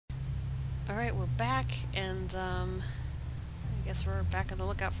Alright, we're back, and, I guess we're back on the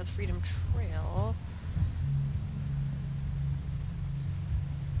lookout for the Freedom Trail.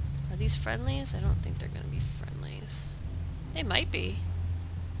 Are these friendlies? I don't think they're gonna be friendlies. They might be.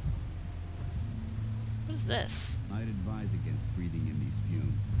 What is this? I'd advise against breathing in these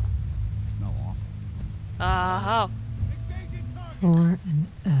fumes. They smell awful. Oh. 4 and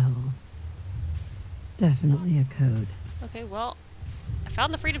L. Definitely a code. Okay, well, I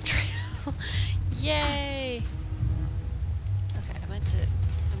found the Freedom Trail. Yay! Okay, I meant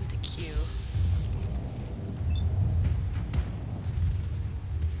to Q.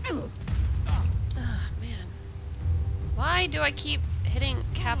 Ah, man. Why do I keep hitting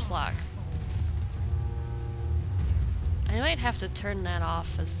caps lock? I might have to turn that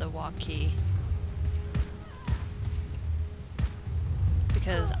off as the walk key.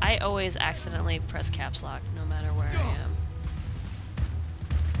 Because I always accidentally press caps lock no matter where I am.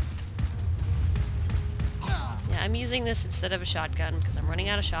 Yeah, I'm using this instead of a shotgun because I'm running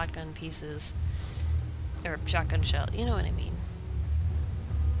out of shotgun pieces. Or shotgun shell, you know what I mean.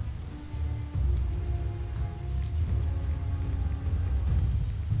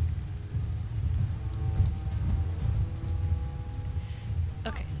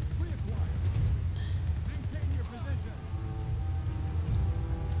 Okay.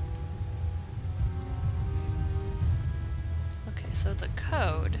 Okay, so it's a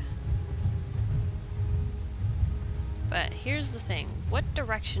code. But here's the thing. What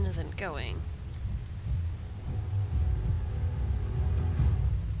direction is it going?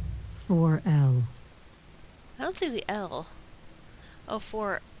 4L. I don't see the L. Oh,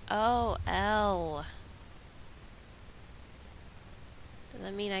 4. Oh, L. Does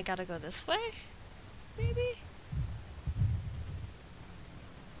that mean I gotta go this way? Maybe?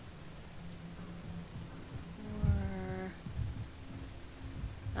 Or...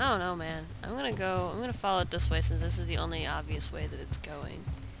 I don't know, man. I'm gonna follow it this way since this is the only obvious way that it's going.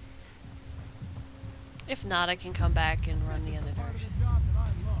 If not, I can come back and run the other direction.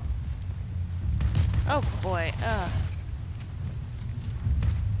 Oh boy,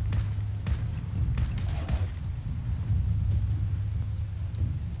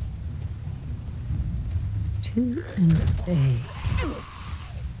 2 and A.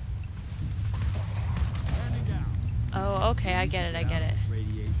 Oh, okay, I get it, I get it.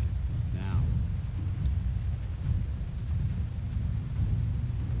 Radiation. Now.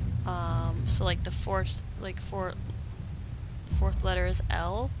 So like the fourth letter is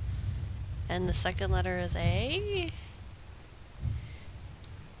L, and the second letter is A?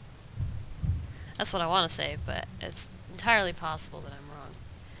 That's what I want to say, but it's entirely possible that I'm wrong.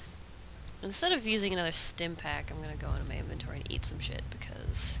 Instead of using another stim pack, I'm gonna go into my inventory and eat some shit,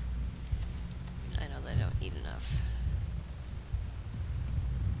 because I know that I don't eat enough.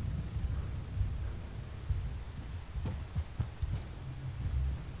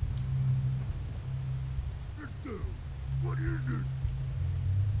 What is it?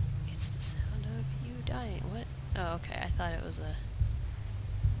 It's the sound of you dying. What? Oh, okay. I thought it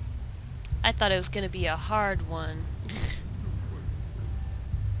was gonna be a hard one.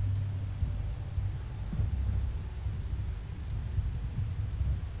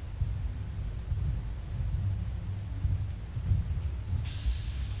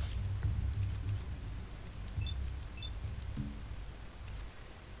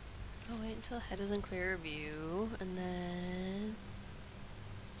 I'll wait until head is in clear view, and then...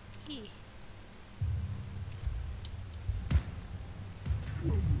 E.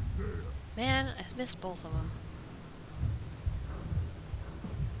 Man, I missed both of them.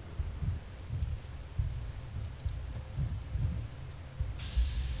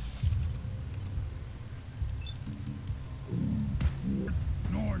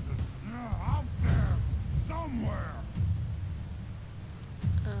 North out there somewhere.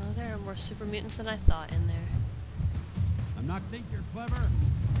 Oh, there are more super mutants than I thought in there. I'm not think you're clever.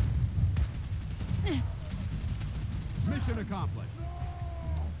 Mission accomplished.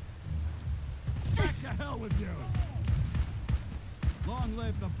 Back to hell with you. Long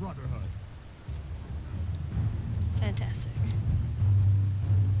live the Brotherhood. Fantastic.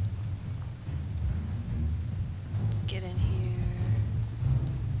 Let's get in here.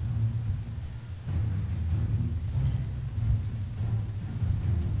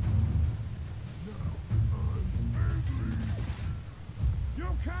 You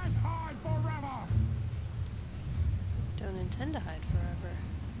can't hide forever. Don't intend to hide forever.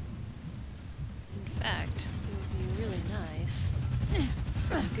 In fact, it would be really nice if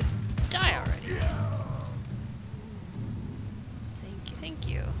you could die already. Thank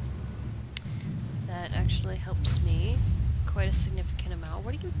you. That actually helps me quite a significant amount.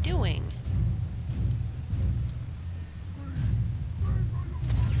 What are you doing?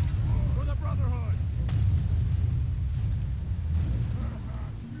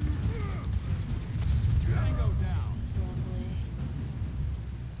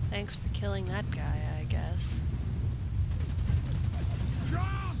 Thanks for killing that guy, I guess.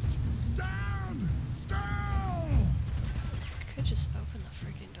 Just stand still! Could just open the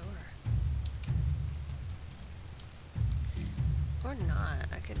freaking door. Or not.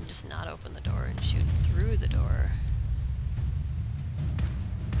 I could just not open the door and shoot through the door.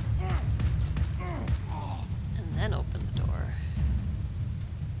 And then open the door.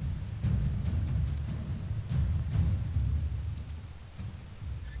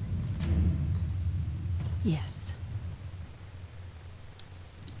 Yes.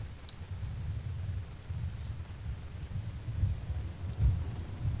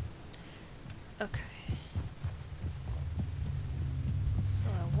 Okay. So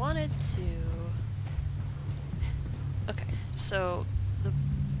I wanted to... Okay, so the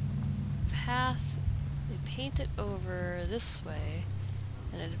path, they paint it over this way,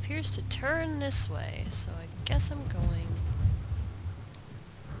 and it appears to turn this way, so I guess I'm going...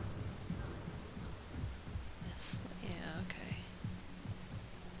 this way. Yeah, okay.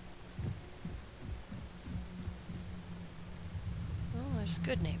 Well, there's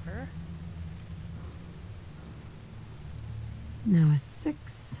good neighbor. Now a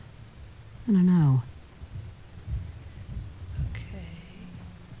 6 and an O. Okay.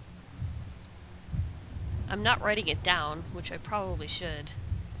 I'm not writing it down, which I probably should.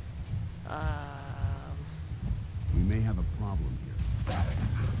 We may have a problem here.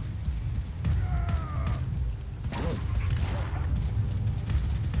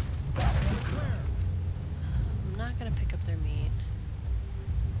 I'm not gonna pick up their meat.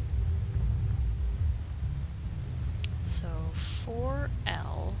 So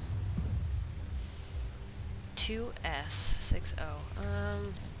 4L, 2S, 6O.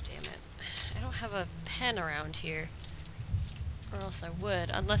 Damn it. I don't have a pen around here. Or else I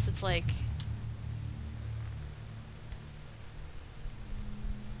would, unless it's like...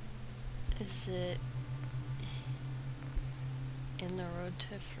 Is it in the road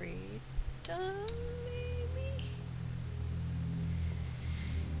to freedom, maybe?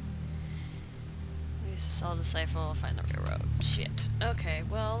 We used to solve the cipher, I'll find the railroad. Shit. Okay,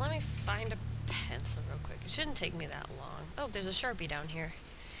 well, let me find a pencil real quick. It shouldn't take me that long. Oh, there's a Sharpie down here.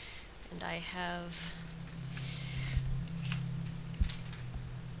 And I have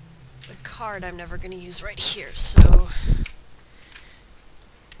the card I'm never going to use right here, so...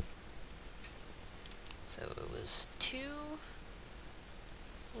 So it was 2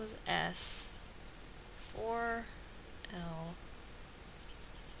 was S, 4 L,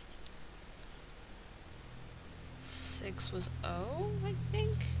 6 was O, I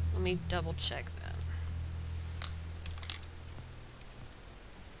think? Let me double check that.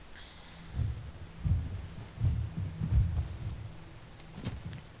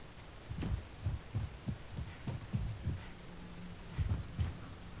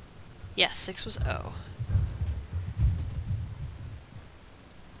 Yes, 6 was O.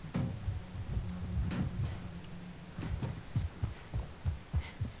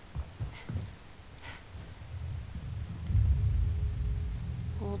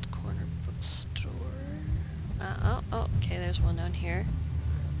 Old corner bookstore. Oh, okay, there's one down here.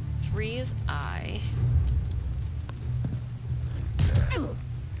 3 is I.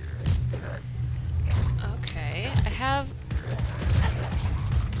 Okay, I have...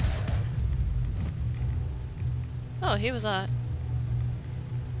 Oh, he was a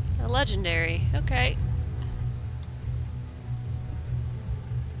legendary. Okay.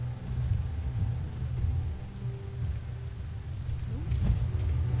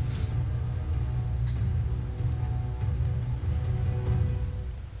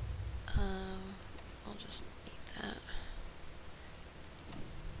 I'll just eat that.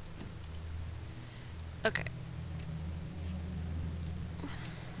 Okay.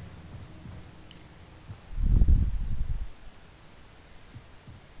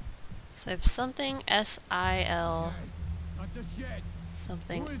 So I have something S-I-L Not the shed.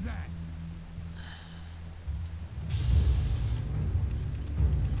 something. Who is that?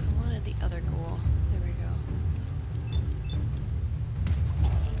 I wanted the other goal. There we go.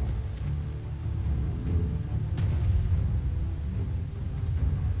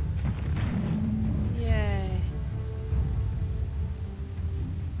 Yay.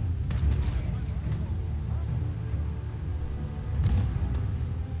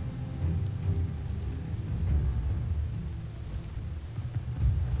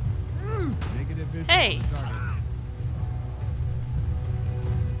 Negative visual Hey! on target.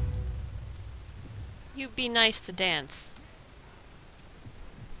 You be nice to dance.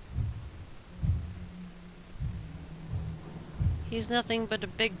 He's nothing but a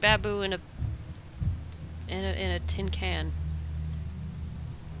big babu in a tin can.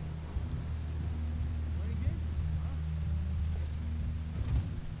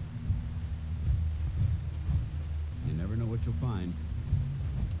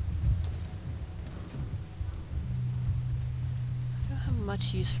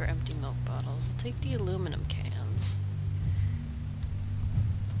 much use for empty milk bottles. I'll take the aluminum cans.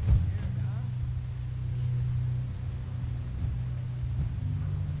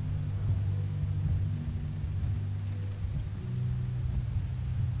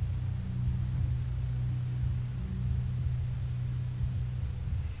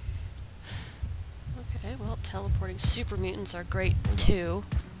 Okay, well, teleporting super mutants are great too.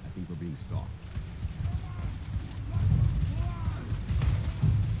 I think we're being stalked.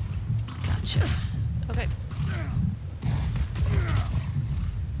 Gotcha. Okay.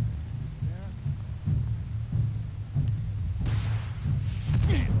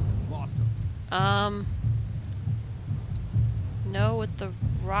 Lost him. No with the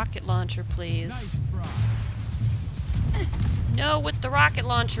rocket launcher, please. Nice try. No with the rocket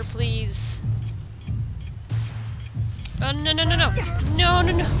launcher, please. Oh, no, no, no, no. No,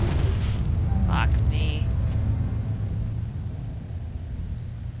 no, no. Fuck me.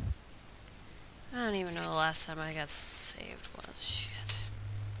 I don't even know the last time I got saved was. Shit.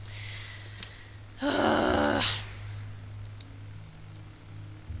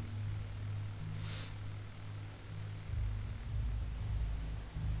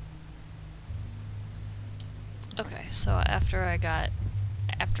 Okay, so after I got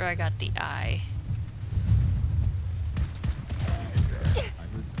the eye. I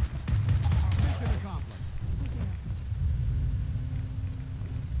heard some. Mission accomplished.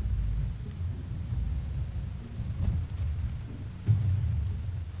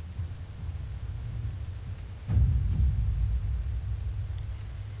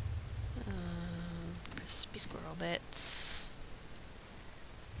 Crispy squirrel bits.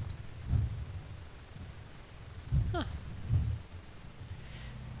 Huh.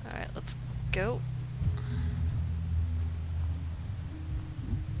 Alright, let's go.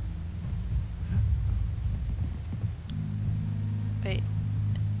 Wait.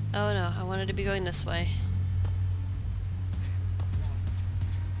 Oh no, I wanted to be going this way.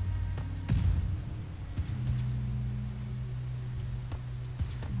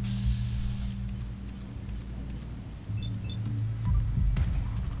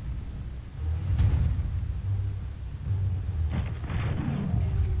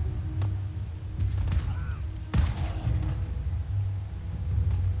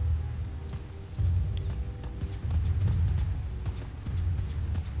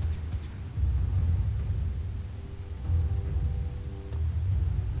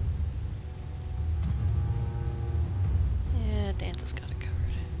 Yeah, Dance's got it covered.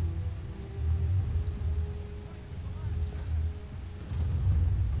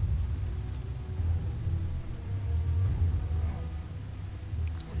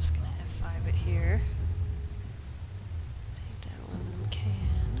 I'm just gonna F5 it here. Take that aluminum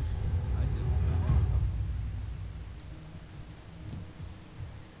can. I just lost him.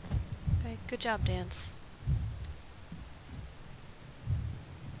 Okay, good job, Dance.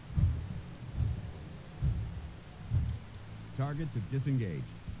 Targets have disengaged.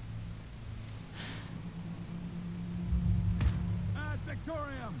 Ad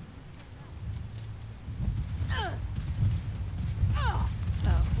Victorium! Oh,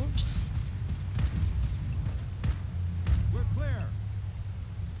 whoops. We're clear.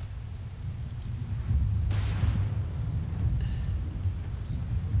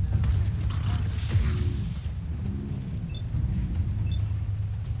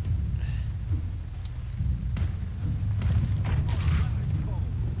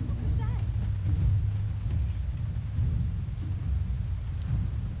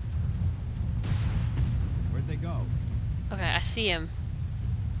 Where'd they go? Okay, I see him.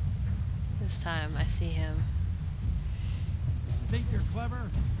 This time, I see him. Think you're clever?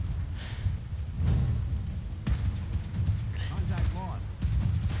 Contact lost.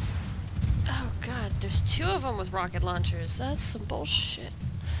 Oh god, there's two of them with rocket launchers. That's some bullshit.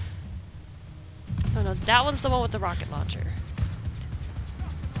 Oh no, that one's the one with the rocket launcher.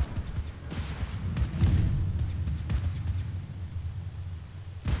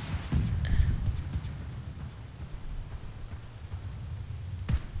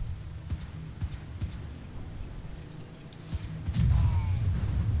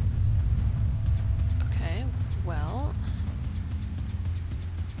 Okay, well...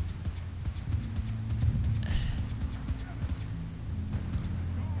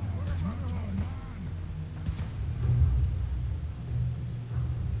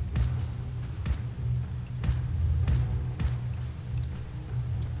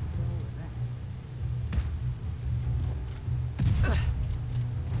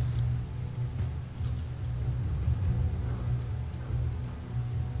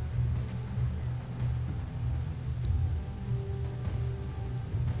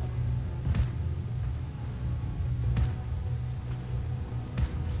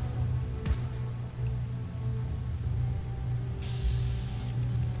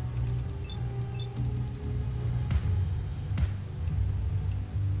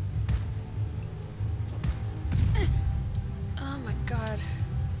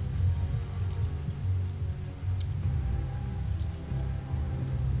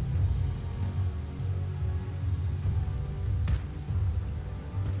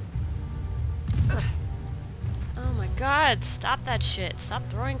 God, stop that shit. Stop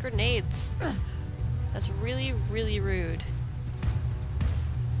throwing grenades. That's really, really rude.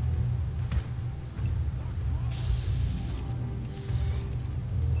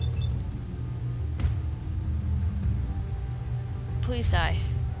 Please die.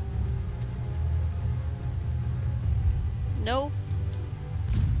 No.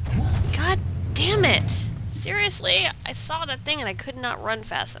 God damn it! Seriously? I saw that thing and I could not run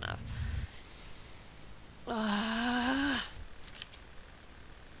fast enough.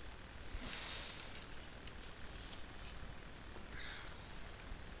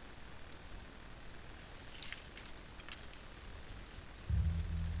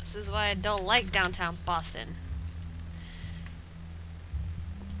 This is why I don't like downtown Boston.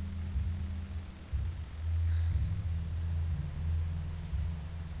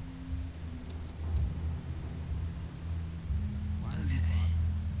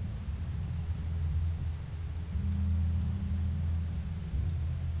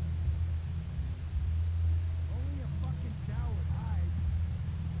 Only a fucking coward hides.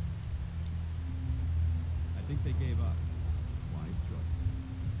 I think they gave up. Wise choice.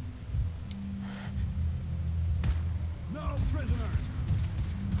 No prisoners.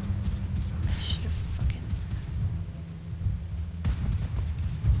 Should have fucking...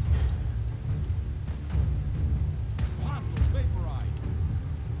 Hostiles vaporized.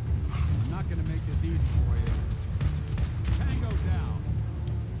 I'm not gonna make this easy for you. Tango down.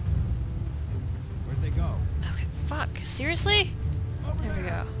 Where'd they go? Okay, fuck. Seriously? Over There we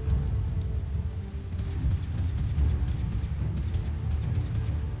there. go.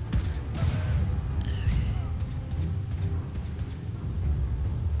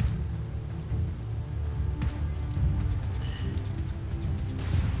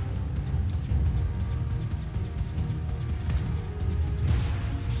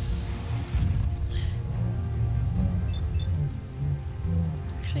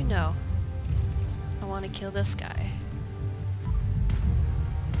 Actually, no. I want to kill this guy.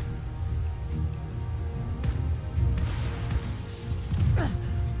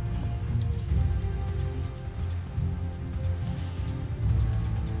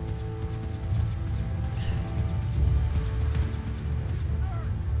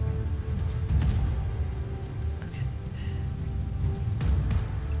 Okay.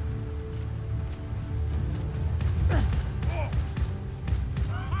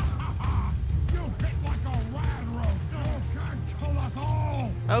 You hit like a rad roast. You can kill us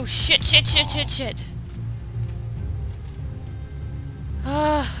all. Oh shit, shit, shit, shit, shit.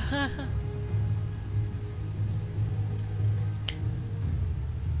 Ah.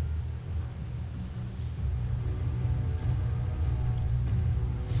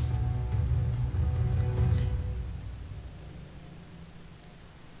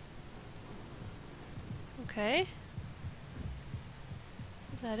 Okay.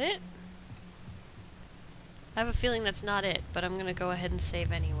 Is that it? I have a feeling that's not it, but I'm gonna go ahead and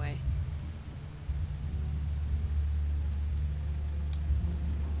save anyway.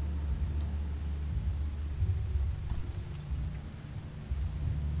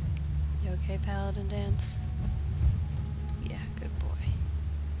 You okay, Paladin Dance? Yeah, good boy.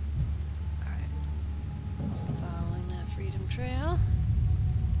 Alright. Following that freedom trail.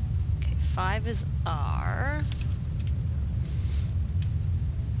 Okay, 5 is R.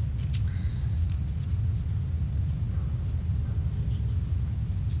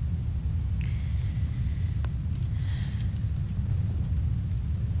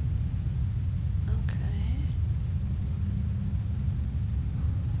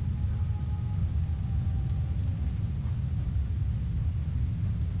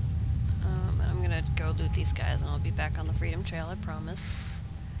 Go loot these guys and I'll be back on the freedom trail, I promise.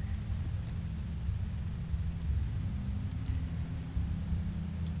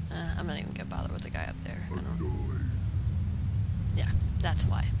 I'm not even gonna bother with the guy up there. I don't... Yeah, that's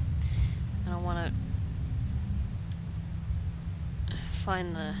why. I don't want to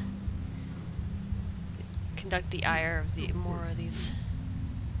find the... conduct the ire of the more of these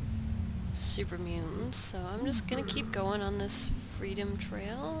super mutants, so I'm just gonna keep going on this freedom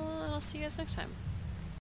trail, and I'll see you guys next time.